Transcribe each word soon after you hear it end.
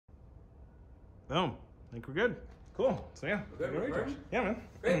Boom. I think we're good. Cool. So yeah. We're good. We're good. Yeah, man.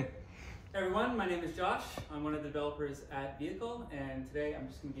 Great. Hey everyone, my name is Josh. I'm one of the developers at Vehicle, and today I'm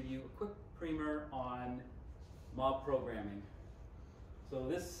just going to give you a quick primer on mob programming. So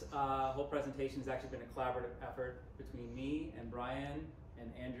this whole presentation has actually been a collaborative effort between me and Brian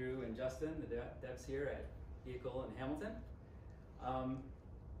and Andrew and Justin, the devs here at Vehicle in Hamilton.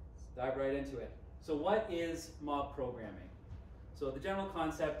 Let's dive right into it. So what is mob programming? So the general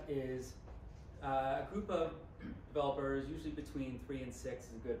concept is a group of developers, usually between 3 and 6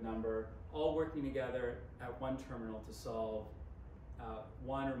 is a good number, all working together at one terminal to solve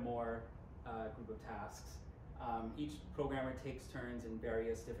one or more group of tasks. Each programmer takes turns in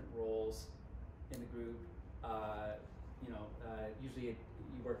various different roles in the group. Usually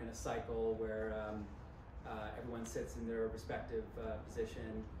you work in a cycle where everyone sits in their respective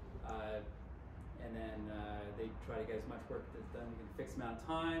position, and then they try to get as much work done in a fixed amount of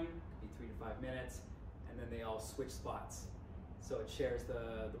time, it could be 3 to 5 minutes, and then they all switch spots. So it shares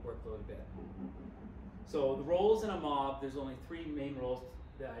the workload a bit. So the roles in a mob, there's only 3 main roles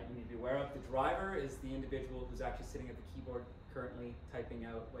that you need to be aware of. The driver is the individual who's actually sitting at the keyboard currently typing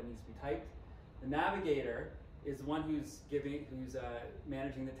out what needs to be typed. The navigator is the one who's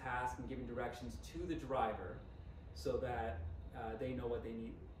managing the task and giving directions to the driver so that they know what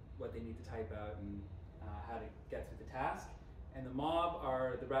they need to type out and how to get through the task. And the mob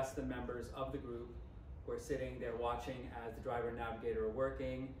are the rest of the members of the group who are sitting there watching as the driver and navigator are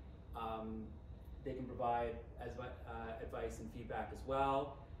working. They can provide advice and feedback as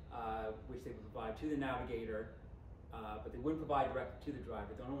well, which they would provide to the navigator, but they wouldn't provide directly to the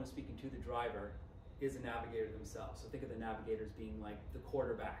driver. The only one speaking to the driver is the navigator themselves. So think of the navigator as being like the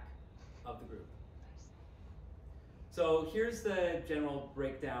quarterback of the group. So here's the general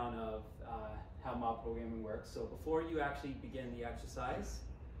breakdown of how mob programming works. So before you actually begin the exercise,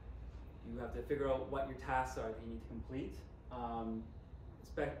 you have to figure out what your tasks are that you need to complete.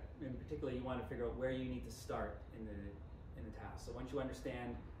 In particular, you want to figure out where you need to start in the task. So once you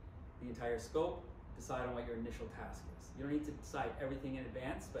understand the entire scope, decide on what your initial task is. You don't need to decide everything in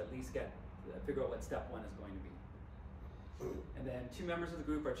advance, but at least figure out what step 1 is going to be. And then 2 members of the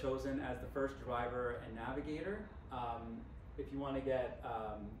group are chosen as the first driver and navigator. If you want to get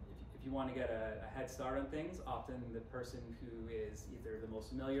a head start on things, often the person who is either the most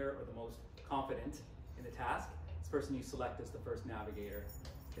familiar or the most confident in the task, this person you select as the first navigator,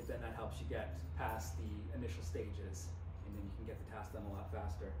 because then that helps you get past the initial stages, and then you can get the task done a lot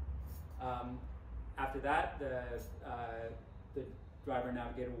faster. After that, the driver and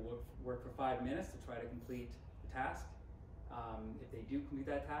navigator will work for 5 minutes to try to complete the task. If they do complete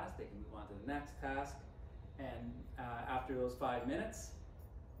that task, they can move on to the next task. And after those 5 minutes,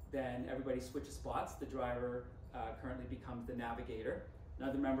 then everybody switches spots. The driver currently becomes the navigator.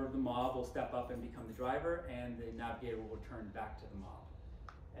 Another member of the mob will step up and become the driver, and the navigator will return back to the mob.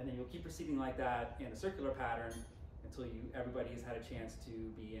 And then you'll keep proceeding like that in a circular pattern until everybody has had a chance to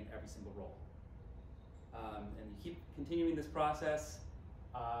be in every single role. And you keep continuing this process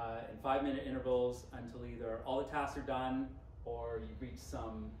in 5-minute intervals until either all the tasks are done or you've reached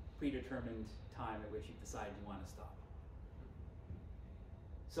some predetermined time at which you've decided you want to stop.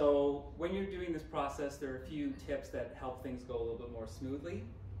 So when you're doing this process, there are a few tips that help things go a little bit more smoothly.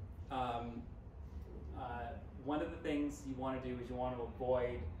 One of the things you want to do is you want to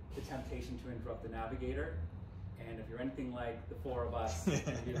avoid the temptation to interrupt the navigator. And if you're anything like the 4 of us, it's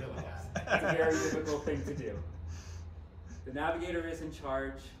a very difficult thing to do. The navigator is in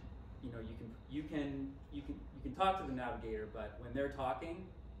charge. You can talk to the navigator, but when they're talking,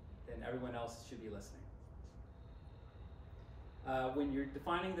 then everyone else should be listening. When you're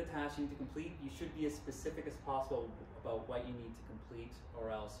defining the task you need to complete, you should be as specific as possible about what you need to complete, or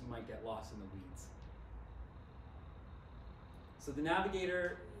else you might get lost in the weeds. So the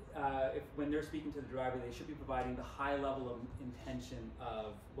navigator, when they're speaking to the driver, they should be providing the high level of intention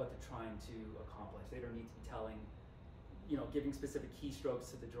of what they're trying to accomplish. They don't need to be giving specific keystrokes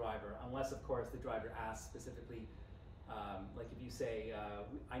to the driver, unless of course the driver asks specifically, like if you say,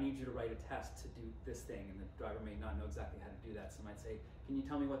 I need you to write a test to do this thing, and the driver may not know exactly how to do that, so might say, can you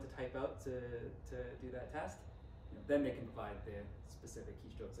tell me what to type out to do that test? Then they can provide the specific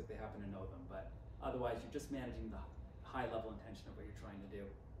keystrokes if they happen to know them, but otherwise you're just managing the high level intention of what you're trying to do.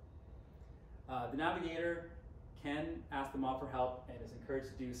 The navigator can ask the mob for help and is encouraged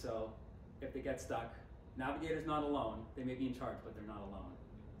to do so if they get stuck. Navigator's not alone. They may be in charge, but they're not alone.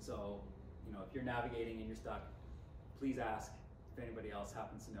 So, if you're navigating and you're stuck, please ask if anybody else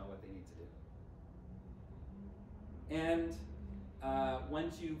happens to know what they need to do. And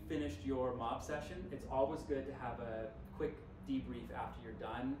once you've finished your mob session, it's always good to have a quick debrief after you're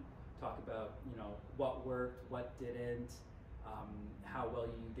done talk about, you know, what worked, what didn't, how well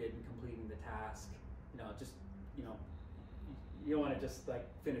you did in completing the task. You know, just, you know, you don't want to just like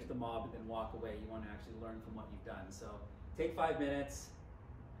finish the mob and then walk away. You want to actually learn from what you've done. So take 5 minutes,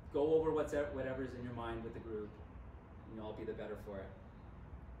 go over whatever's in your mind with the group, and you'll all be the better for it.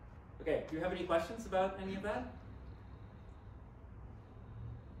 Okay, do you have any questions about any of that?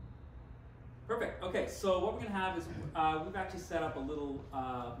 Perfect. Okay, so what we're going to have is we've actually set up a little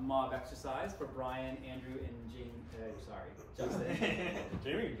mob exercise for Brian, Andrew, and Justin.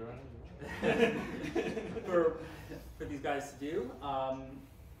 Jamie, for these guys to do.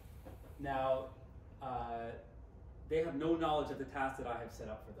 Now, they have no knowledge of the task that I have set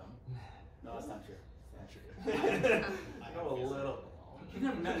up for them. No, that's not true. Not true. I know a little. You've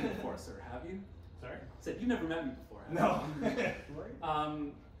never met me before, sir, have you? Sorry? I said you've never met me before, have No.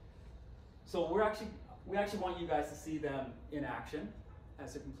 you? So we actually want you guys to see them in action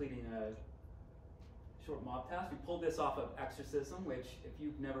as they're completing a short mob task. We pulled this off of Exorcism, which if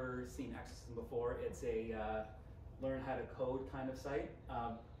you've never seen Exorcism before, it's a learn how to code kind of site.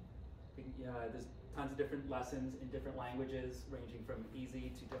 There's tons of different lessons in different languages, ranging from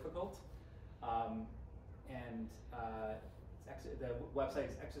easy to difficult. The website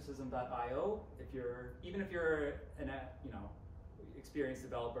is exorcism.io. Even if you're an experienced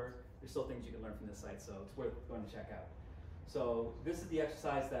developer, there's still things you can learn from this site, so it's worth going to check out. So this is the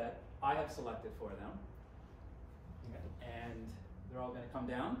exercise that I have selected for them. And they're all going to come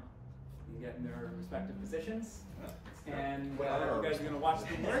down and get in their respective positions. And you guys are going to watch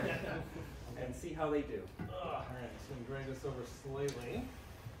them work and see how they do. All right, so I'm going to drag this over slightly.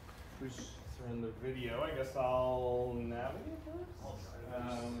 They're in the video. I guess I'll navigate first.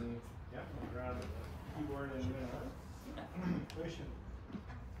 Yeah, I'll grab the keyboard and Question.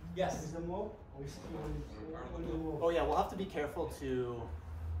 Yes. Is the mob? Oh yeah, we'll have to be careful to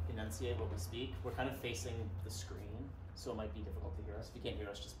enunciate what we speak. We're kind of facing the screen, so it might be difficult to hear us. If you can't hear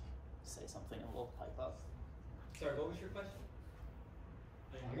us, just say something and we'll pipe up. Sorry, what was your question?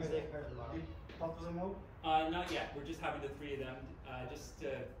 Are they part of the mob? Not yet. We're just having the three of them,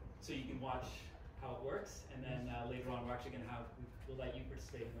 so you can watch how it works, and then later on we're actually going to we'll let you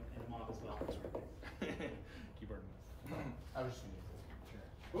participate in the mob as well. keyboard. I was just gonna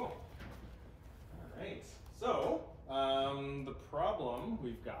Cool. All right. So the problem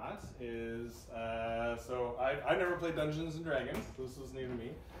we've got is so I've never played Dungeons and Dragons. This was new to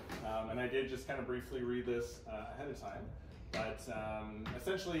me, and I did just kind of briefly read this ahead of time. But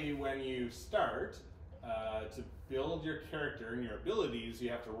essentially, when you start to build your character and your abilities, you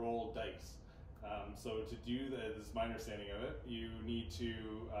have to roll dice. So to do that, this is my understanding of it, you need to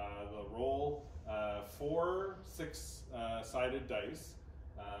roll 4 6-sided dice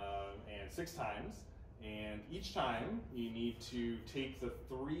and 6 times. And each time you need to take the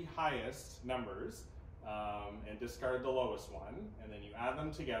 3 highest numbers and discard the lowest one, and then you add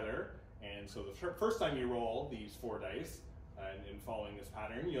them together. And so the first time you roll these 4 dice, and in following this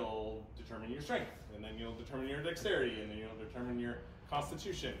pattern, you'll determine your strength, and then you'll determine your dexterity, and then you'll determine your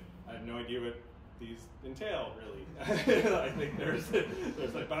constitution. I have no idea what these entail, really. I think there's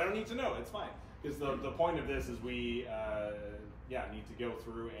like, but I don't need to know. It's fine, because the point of this is we need to go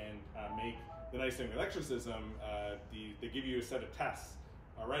through and make. The nice thing with Exorcism, they give you a set of tests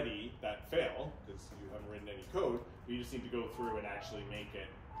already that fail because you haven't written any code. You just need to go through and actually make it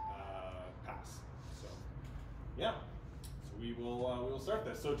pass. So yeah. We will start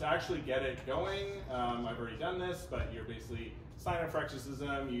this. So to actually get it going, I've already done this, but you're basically sign up for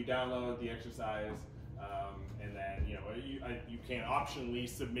Exorcism, you download the exercise, and then you can optionally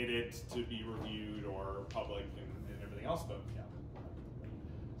submit it to be reviewed or public and everything else. But yeah.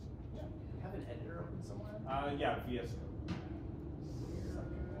 Do you have an editor open somewhere? Yeah, VS Code.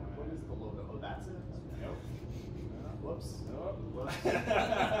 What is the logo? Oh, that's it? Nope. Whoops. Nope.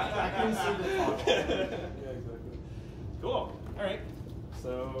 I couldn't see the toggle. Yeah, exactly. Cool. All right.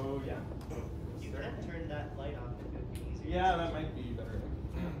 So yeah. You can turn that light on. It would be easier. Yeah, that might be better.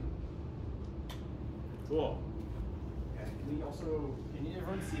 Cool. Okay. Can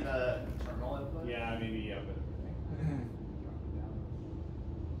everyone see the terminal output? Yeah, maybe yeah, but.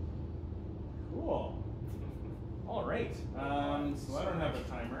 Cool. All right. So I don't have a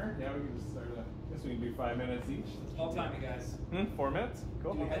timer. Yeah, we can just start. I guess we can do 5 minutes each. I'll time you guys. 4 minutes.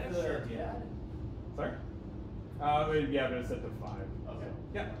 Cool. Do we have Sure. Sorry. Yeah, I'm gonna set to 5. Okay.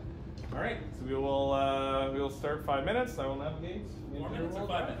 Yeah. All right. So we will start 5 minutes. I will navigate. 4 minutes or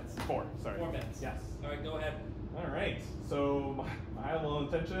 5 minutes? 4. Sorry. 4 minutes. Yes. All right, go ahead. All right. So my little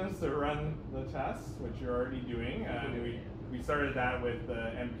intention is to run the tests, which you're already doing. We started that with the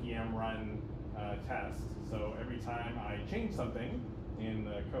npm run test. So every time I change something in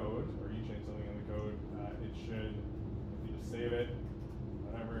the code, or you change something in the code, it should, if you just save it,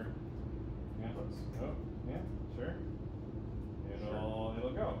 whatever. Yeah. Oh, yeah, sure.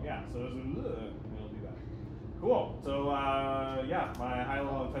 It'll go. Yeah. So it'll do that. Cool. So yeah, my high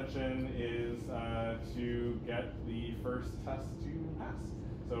level intention is to get the first test to pass.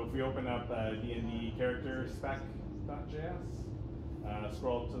 So if we open up D&D character spec.js,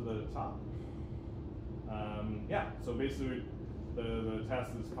 scroll to the top. Yeah. So basically, the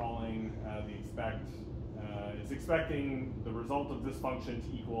test is calling the expect. It's expecting the result of this function to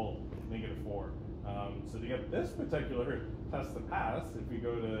equal -4. So to get this particular test to pass, if we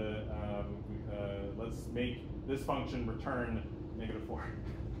go to, let's make this function return -4.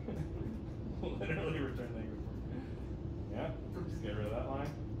 Literally return -4. Yeah, just get rid of that line.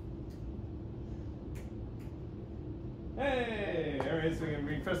 Hey, all right, so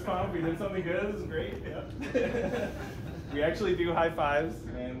we fist pump, we did something good, this is great, yeah. We actually do high fives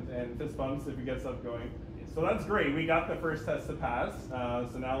and fist bumps if we get stuff going. So that's great. We got the first test to pass.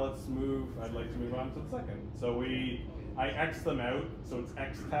 So now let's move. I'd like to move on to the second. So I X them out. So it's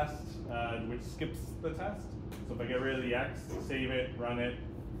X test, which skips the test. So if I get rid of the X, save it, run it,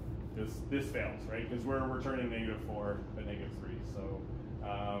 this fails, right? Because we're returning -4 but -3. So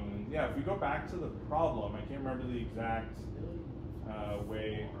yeah, if we go back to the problem, I can't remember the exact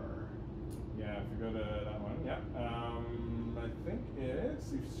way. Yeah, if you go to that one, yeah. I think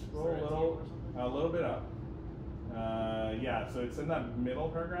it's, you scroll a little bit up. Yeah, so it's in that middle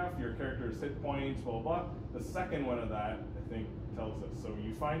paragraph, your character's hit points, blah, blah, blah. The second one of that, I think, tells us. So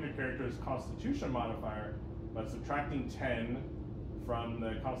you find your character's constitution modifier by subtracting 10 from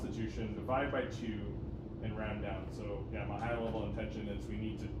the constitution, divide by 2, and round down. So yeah, my high level intention is we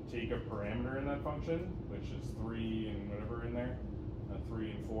need to take a parameter in that function, which is 3 and whatever in there,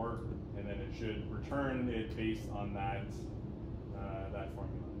 3 and 4, and then it should return it based on that that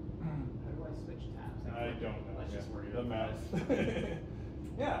formula. How do I switch tabs? I don't know. Let's just worry the about mouse.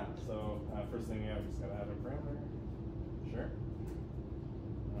 Yeah. So first thing, yeah, we just gotta add a parameter. Sure.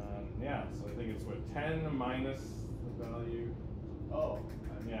 Yeah. So I think it's what 10 minus the value. Oh.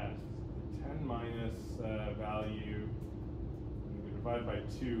 Yeah. 10 minus value. And we divide by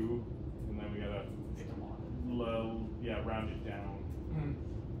 2, and then we gotta round it down.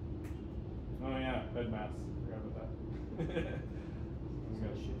 Oh yeah, bed maths. Forgot about that. So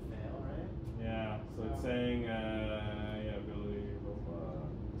it should fail, right? Yeah, so it's saying, yeah, ability, blah, blah.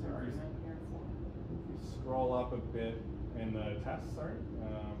 Is there argument here for? If you scroll up a bit in the test, sorry,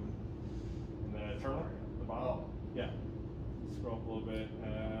 in the terminal, the bottom. Oh. Yeah, scroll up a little bit.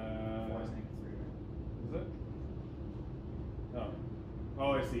 4 is -3, right? Is it? Oh.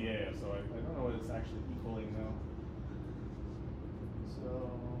 Oh, I see, yeah, so I don't know what it's actually equaling though. So,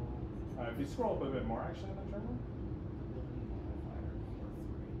 if you scroll up a bit more actually in the terminal. Ability modifier for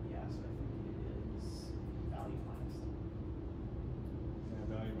 3. Yeah, so I think it is value minus 3. Yeah,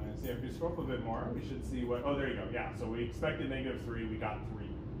 value minus. Yeah, if you scroll up a bit more, we should see what. Oh, there you go. Yeah, so we expected -3, we got 3.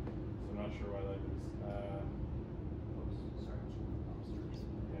 So I'm not sure why that is.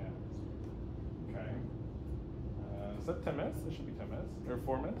 Yeah. Okay. Is that 10 minutes? This should be 10 minutes or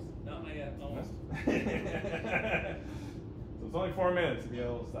 4 minutes. No, not yet. Almost. So it's only 4 minutes if you get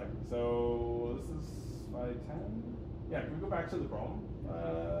a little stuck. So this is by 10. Yeah, can we go back to the Chrome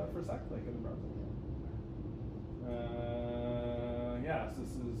for a sec, like in the browser? Yeah, so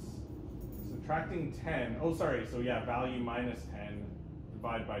this is subtracting 10. Oh, sorry. So yeah, value minus 10,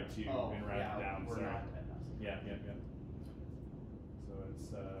 divide by 2, and round it down. We're Sorry. not at Yeah. So it's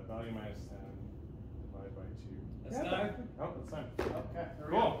value minus 10, divide by 2. That's yeah, done. Oh, that's done. Okay, there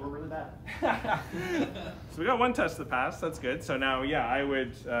we Cool. go. We're really bad. So we got one test to pass. That's good. So now, yeah, I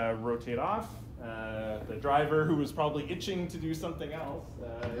would rotate off. The driver, who was probably itching to do something else,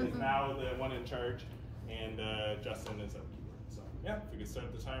 is now the one in charge, and Justin is at the keyboard. So yeah, if we could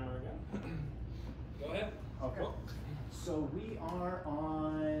start the timer again. Go ahead. Okay. Cool. So we are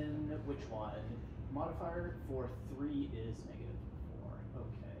on which one? Modifier for 3 is -4.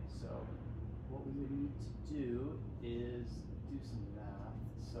 Okay, so what we would need to do is do some math.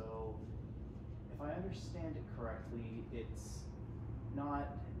 So if I understand it correctly, it's not,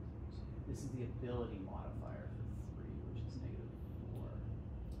 this is the ability modifier for 3, which is -4.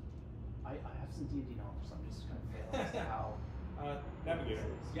 I have some D&D knowledge, so I'm just kind of failing as to how. Navigator.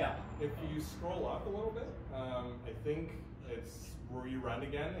 Yeah. If you scroll up a little bit, I think it's where you run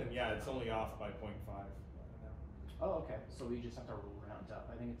again, and yeah, it's only off by 0.5. Oh, okay. So we just have to round up.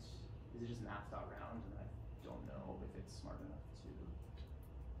 I think it's, is it just math.round? And I don't know if it's smart enough to.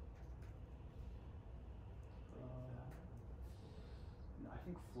 No, I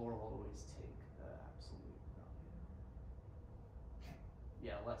think Floor will always take the absolute value.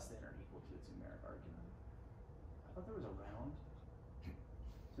 yeah, less than or equal to its numeric argument. I thought there was a round.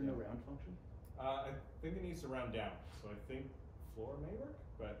 Is there no round function? I think it needs to round down, so I think floor may work,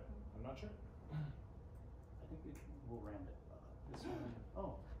 but I'm not sure. I think we'll round it up. This one.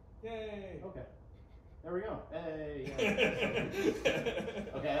 Oh. Yay! Okay. There we go. Hey.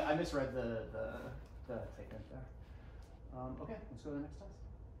 Yeah. Okay, I misread the statement there. Okay, let's go to the next test.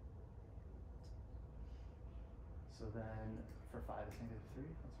 So then, for 5 is -3.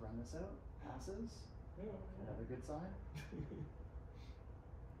 Let's run this out. Passes. Another good sign.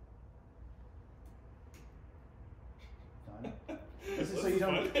 Done. This is so you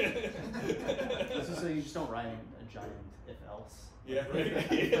don't. This is so you just don't write a giant if else. Yeah, right. If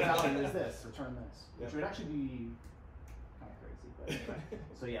the value is this, return this, Yeah. which would actually be kind of crazy.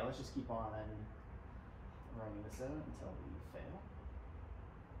 But so yeah, let's just keep on running this out until we fail.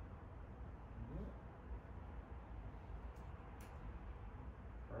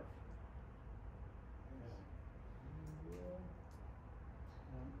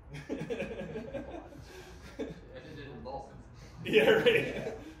 Yeah,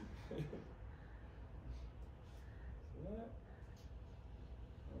 right.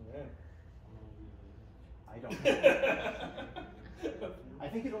 Oh man. I don't. I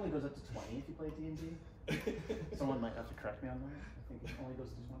think it only goes up to 20 if you play D&D. Someone might have to correct me on that. I think it only goes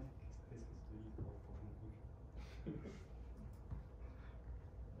to 20.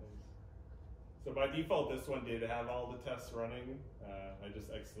 So by default, this one did have all the tests running. I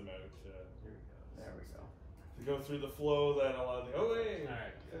just X'd them out to, There we go. to go through the flow that allowed the, oh wait,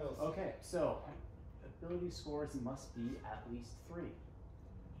 Alright. fails. Okay, so ability scores must be at least 3.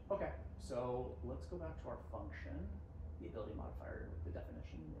 Okay, so let's go back to our function, the ability modifier with the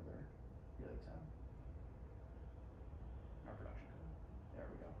definition, the other tab. Our production code. There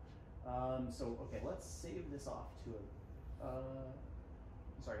we go. So okay, let's save this off to a.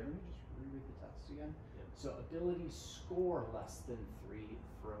 Sorry, let me just reread the test again. Yep. So ability score less than 3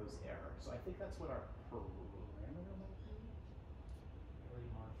 throws error. So I think that's what our parameter might be. Ability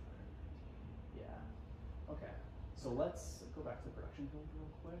modifier. Yeah. Okay. So let's go back to the production code real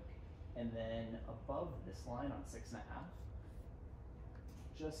quick, and then above this line on 6.5,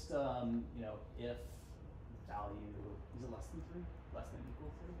 just you know, if value is it less than 3, less than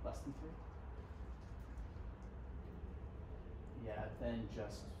equal 3, less than 3. Yeah, then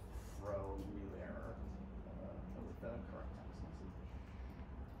just throw new error with the correct text message,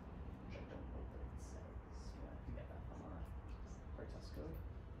 which I don't know what it says. We'll have to get that from our test code.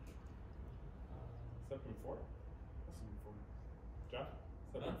 7.4? That's 7.4. Josh?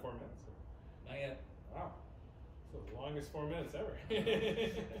 7.4 minutes? Not yet. Wow. So the longest 4 minutes ever. I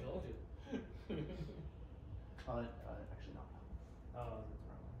told you. Actually not that Oh, that's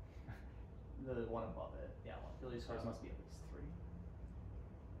the wrong one. one. The one above it. Yeah, ability scores must be at least 3.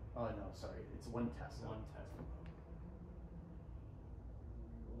 Oh no, sorry, it's one test. One test.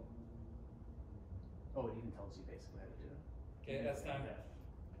 Oh, it even tells you basically how to do it. Okay, that's time.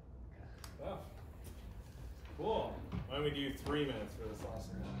 Oh. Cool. Why don't we do 3 minutes for this last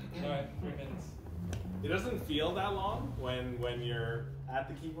round? Alright, 3 minutes. It doesn't feel that long when you're at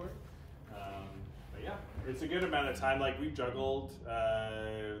the keyboard. But yeah, it's a good amount of time. Like we juggled,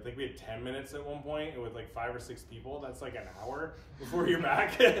 I think we had 10 minutes at one point with like 5 or 6 people. That's like an hour before you're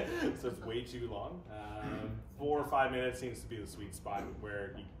back. So it's way too long. 4 or 5 minutes seems to be the sweet spot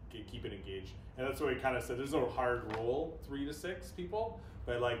where you keep it engaged. And that's what we kind of said. There's no hard rule, 3 to 6 people,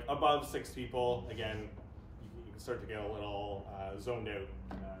 but like above 6 people, again, you can start to get a little zoned out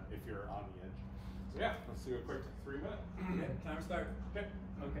if you're on the edge. So yeah, let's do a quick 3 minute. Okay, timer start. Okay.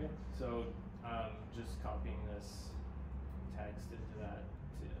 Okay, so just copying this text into that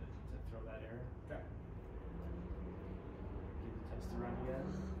to throw that error. Okay. Give the test to run again.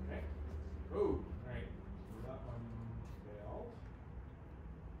 Okay. Oh, alright. That one failed.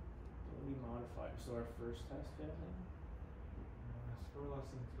 Ability modifier. So our first test failed. Score less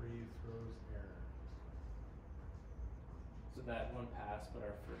than 3 throws error. So that one passed, but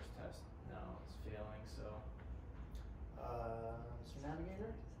our first test now is failing. So Mr.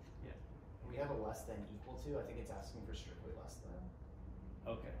 Navigator? yeah. We have a less than equal to. I think it's asking for strictly less than.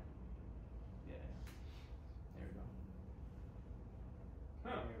 Okay. Yeah. There we go.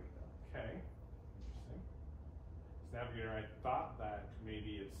 Huh. There we go. Okay. Interesting. Navigator, I thought that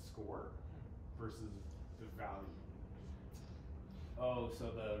maybe it's score versus the value. Oh,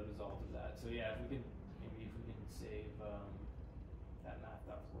 so the result of that. So yeah, if we could save that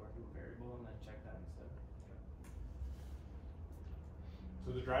math.floor to a variable and then check that instead.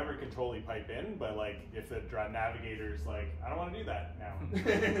 So the driver can totally pipe in, but like if the navigator's like, I don't want to do that now,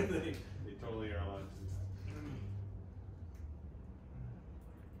 they totally are allowed to do that.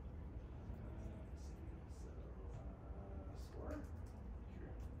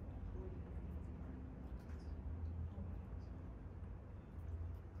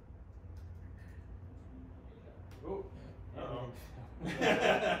 Oh. Uh-oh.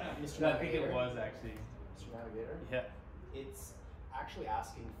 Mr. I think it Navigator. was actually. Mr. Navigator. Yeah. It's actually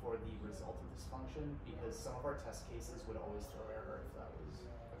asking for the result of this function because some of our test cases would always throw error if that was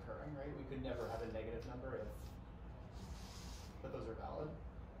occurring, right? We could never have a negative number but those are valid.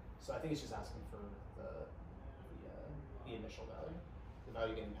 So I think it's just asking for the initial value, the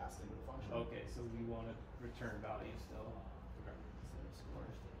value getting passed into the function. Okay, so we want to return value still. Okay. Instead of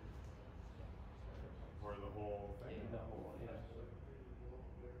scores. Or the whole thing. The whole, yeah.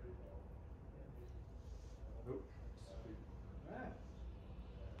 Oop. Ah.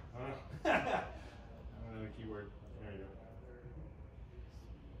 I don't know the keyword. There you go.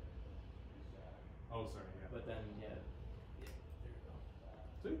 Oh, sorry. Yeah. But then, yeah.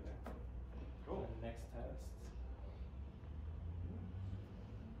 There we go. Sweet. Cool. And next test.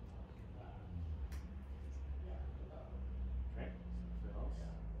 Okay. What else?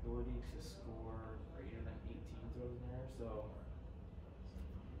 Ability to score greater than 18 throws in there, so.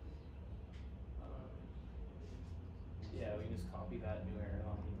 Yeah, we can just copy that new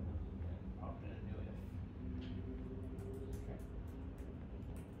arrow on and pop it in a new if. Okay.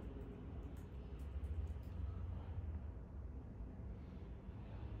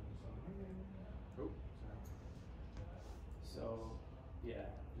 Oh, sorry. So, yeah,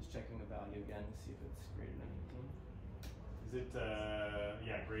 just checking the value again to see if it's greater than 18. Is it,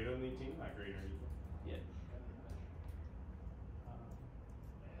 yeah, greater than 18? Not greater than 18. Yeah. I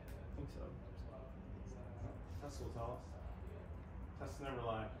think so. Tests will tell us. Tests never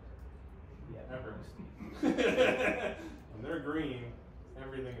lie. Yeah. Ever. When they're green,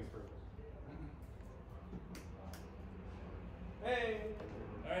 everything is perfect. Hey!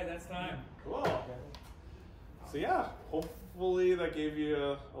 Alright, that's time. Cool. So yeah, hopefully that gave you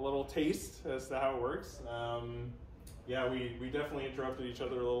a little taste as to how it works. Yeah, we definitely interrupted each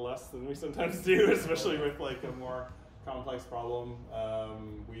other a little less than we sometimes do, especially with like a more complex problem.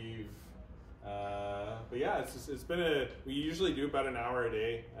 But yeah, it's been we usually do about an hour a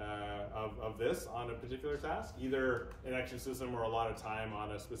day of this on a particular task, either an exercism or a lot of time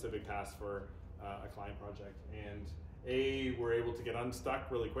on a specific task for a client project. And we're able to get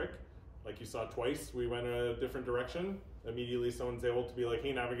unstuck really quick. Like you saw twice, we went a different direction. Immediately someone's able to be like,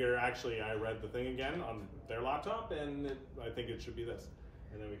 hey Navigator, actually I read the thing again on their laptop and I think it should be this.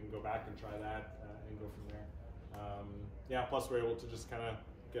 And then we can go back and try that and go from there. Yeah, plus we're able to just kind of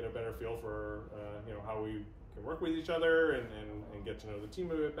get a better feel for how we can work with each other and get to know the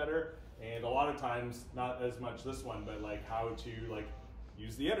team a bit better. And a lot of times, not as much this one, but like how to like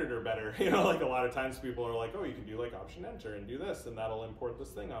use the editor better. Like a lot of times people are like, oh, you can do like option enter and do this, and that'll import this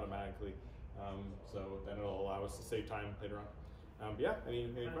thing automatically. So then it'll allow us to save time later on. But yeah, any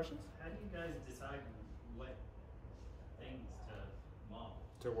questions? How do you guys decide what things to mob?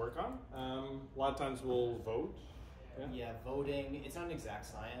 To work on? A lot of times we'll vote. Yeah, voting, it's not an exact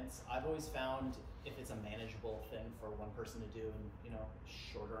science. I've always found if it's a manageable thing for one person to do in,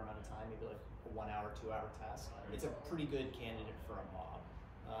 shorter amount of time, maybe like a 1 hour, 2 hour task, it's a pretty good candidate for a mob.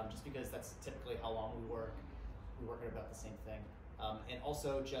 Just because that's typically how long we work. We work at about the same thing. And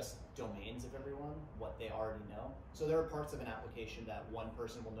also just domains of everyone, what they already know. So there are parts of an application that one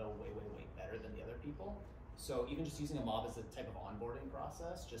person will know way, way, way better than the other people. So even just using a mob as a type of onboarding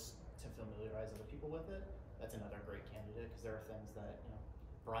process, just to familiarize other people with it, that's another great candidate, because there are things that,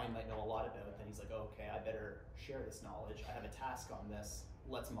 Brian might know a lot about, then he's like, oh, okay, I better share this knowledge. I have a task on this,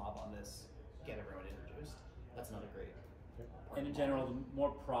 let's mob on this, get everyone introduced. That's another great part. And in general, the more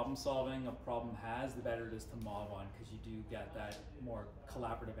problem solving a problem has, the better it is to mob on, because you do get that more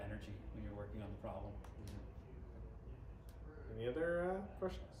collaborative energy when you're working on the problem. Any other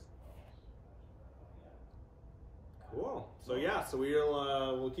questions? Cool. So yeah, so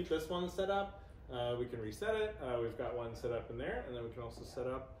we'll keep this one set up. We can reset it. We've got one set up in there, and then we can also set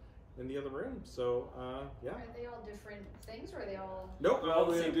up in the other room. So yeah. Are they all different things, or are they all? Nope, They're all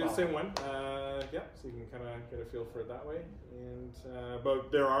we're the gonna same do the same one. Yeah, so you can kind of get a feel for it that way. And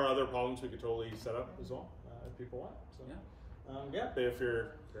but there are other problems we could totally set up as well if people want. So yeah, but if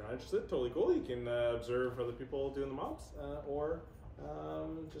you're not interested, totally cool. You can observe other people doing the mobs, or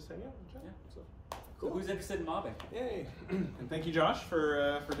just hang out and chat. Yeah. So. So who's interested in mobbing? Yay! And thank you, Josh,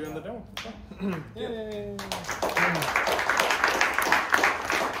 for doing the demo. Yay!